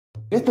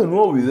En este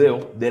nuevo video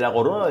de la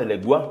corona de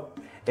Eleggua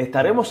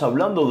estaremos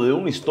hablando de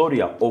una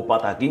historia o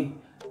pataquí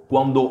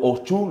cuando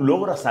Oshun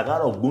logra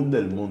sacar a Oggun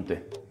del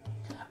monte.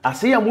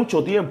 Hacía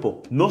mucho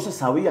tiempo no se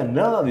sabía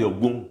nada de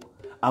Oggun.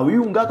 Había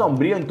un gato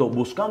hambriento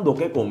buscando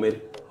qué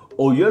comer.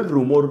 Oyó el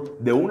rumor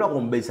de una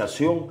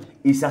conversación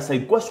y se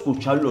acercó a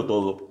escucharlo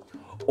todo.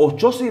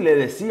 Oshun le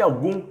decía a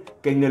Oggun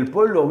que en el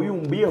pueblo había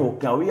un viejo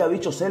que había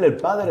dicho ser el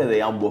padre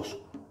de ambos.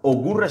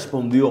 Oggun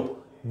respondió: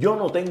 "Yo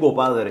no tengo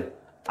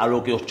padre". A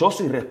lo que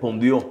Oshun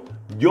respondió: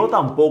 "Yo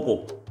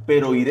tampoco,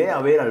 pero iré a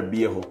ver al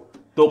viejo.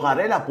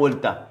 Tocaré la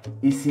puerta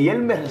y si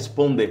él me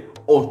responde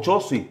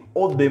Oshun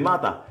os de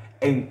mata,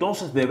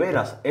 entonces de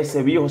veras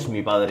ese viejo es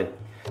mi padre.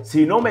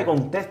 Si no me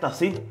contesta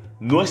así,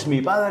 no es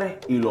mi padre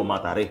y lo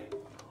mataré".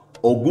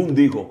 Oggun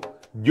dijo: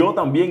 "Yo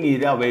también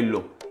iré a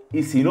verlo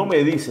y si no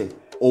me dice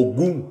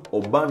Oggun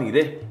os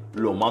iré,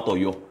 lo mato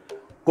yo".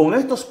 Con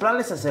estos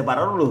planes se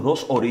separaron los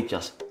dos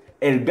orichas.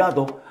 El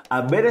gato,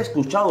 al haber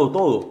escuchado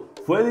todo,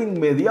 fue de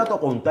inmediato a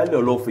contarle a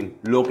Olofin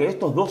lo que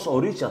estos dos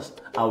orichas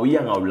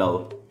habían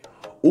hablado.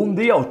 Un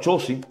día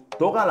Oshun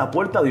toca la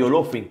puerta de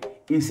Olofin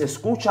y se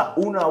escucha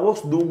una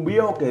voz de un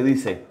viejo que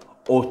dice: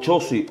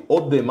 "Oshun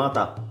os de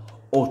mata".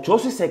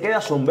 Oshun se queda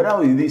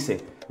asombrado y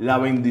dice: "La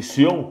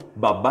bendición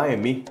va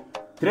en mí".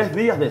 3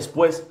 días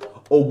después,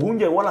 Oggun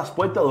llegó a las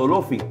puertas de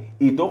Olofin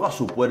y toca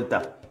su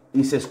puerta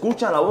y se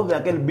escucha la voz de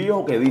aquel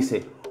viejo que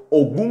dice: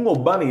 "Oggun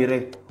os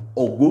iré".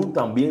 Oggun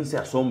también se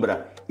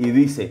asombra y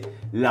dice: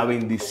 "La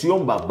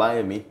bendición va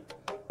en mí".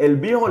 El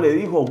viejo le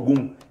dijo a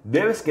Oggun: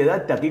 "Debes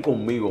quedarte aquí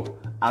conmigo",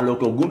 a lo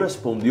que Oggun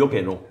respondió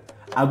que no.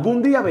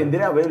 "Algún día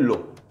vendré a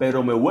verlo,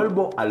 pero me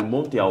vuelvo al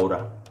monte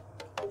ahora".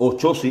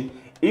 Oshun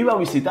iba a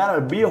visitar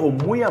al viejo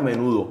muy a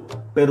menudo,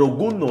 pero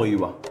Oggun no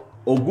iba.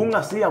 Oggun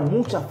hacía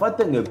mucha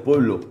falta en el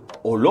pueblo.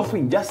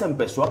 Olofin ya se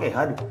empezó a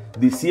quejar,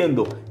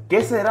 diciendo: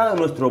 "¿Qué será de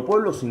nuestro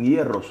pueblo sin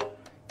hierros?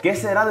 ¿Qué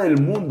será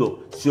del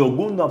mundo si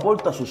Oggun no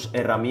aporta sus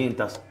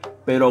herramientas?".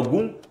 Pero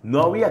Oggun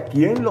no había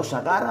quien lo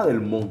sacara del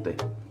monte.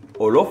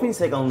 Olofin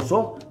se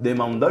cansó de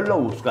mandarlo a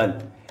buscar.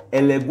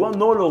 Eleggua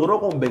no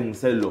logró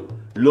convencerlo.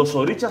 Los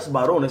orichas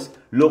varones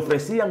le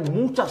ofrecían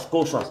muchas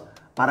cosas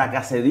para que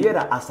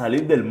accediera a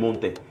salir del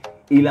monte.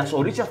 Y las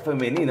orichas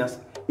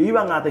femeninas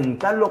iban a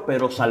tentarlo,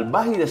 pero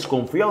salvaje y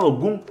desconfiado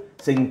Oggun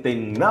se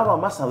internaba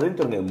más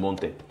adentro en el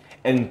monte.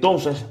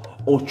 Entonces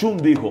Oshun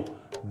dijo: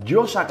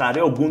 "Yo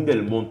sacaré a Oggun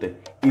del monte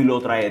y lo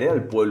traeré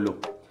al pueblo".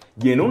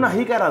 Y en una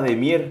jícara de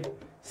miel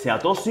se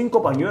ató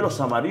 5 pañuelos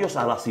amarillos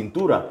a la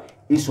cintura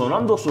y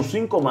sonando sus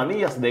 5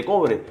 manillas de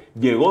cobre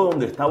llegó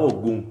donde estaba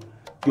Oggun.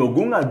 Que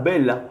Oggun al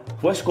verla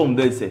fue a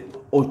esconderse.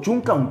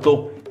 Oshun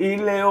cantó: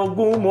 "Ile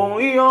Oggun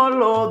moío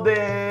lo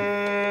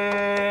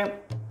de,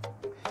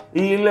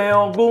 Ile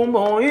Oggun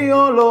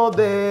moío lo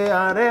de,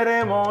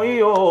 arere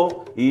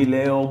moío,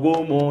 Ile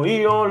Oggun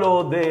moío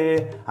lo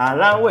de,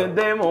 alagüe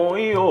de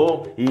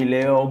moío,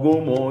 Ile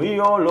Oggun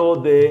moío lo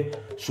de".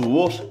 Su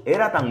voz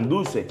era tan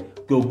dulce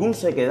que Oggun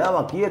se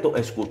quedaba quieto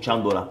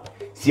escuchándola.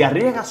 Se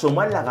arriesga a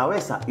asomar la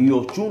cabeza y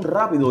Oshun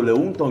rápido le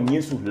unta un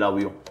en sus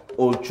labios.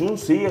 Oshun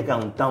sigue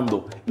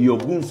cantando y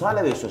Oggun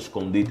sale de su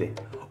escondite.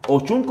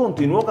 Oshun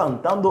continuó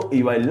cantando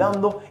y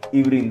bailando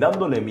y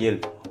brindándole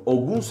miel.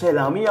 Oggun se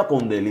lamía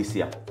con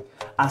delicia.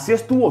 Así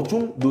estuvo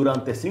Oshun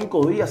durante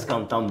 5 días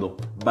cantando,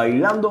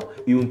 bailando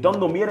y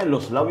untando miel en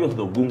los labios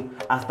de Oggun,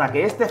 hasta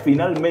que este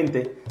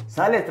finalmente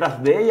sale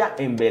tras de ella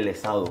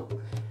embelesado.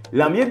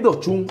 La miel de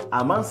Oshun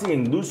amansa y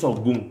endulza a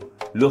Oggun,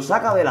 lo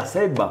saca de la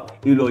selva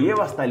y lo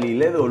lleva hasta el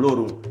Ile de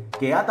Olorum,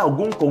 que ata a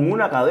Oggun con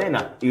una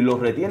cadena y lo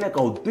retiene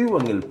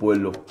cautivo en el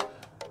pueblo.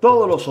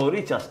 Todos los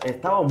orichas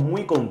estaban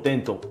muy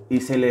contentos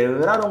y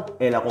celebraron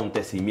el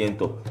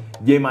acontecimiento.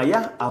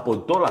 Yemayá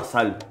aportó la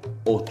sal,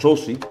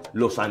 Oshun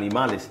los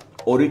animales,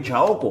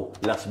 Orichaoko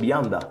las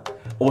viandas,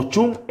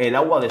 Oshun el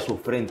agua de su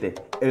frente,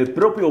 el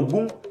propio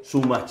Oggun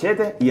su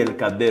machete y el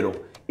caldero,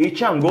 y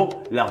Changó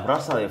la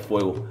brasa de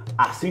fuego.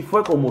 Así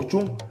fue como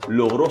Oshun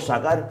logró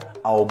sacar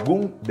a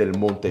Oggun del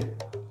monte.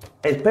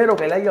 Espero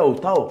que les haya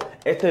gustado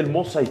esta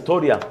hermosa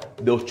historia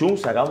de Oshun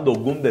sacando a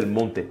Oggun del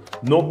monte.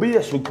 No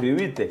olvides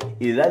suscribirte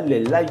y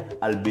darle like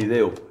al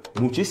video.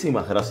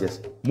 Muchísimas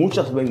gracias.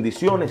 Muchas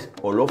bendiciones.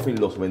 Olofin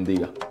los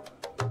bendiga.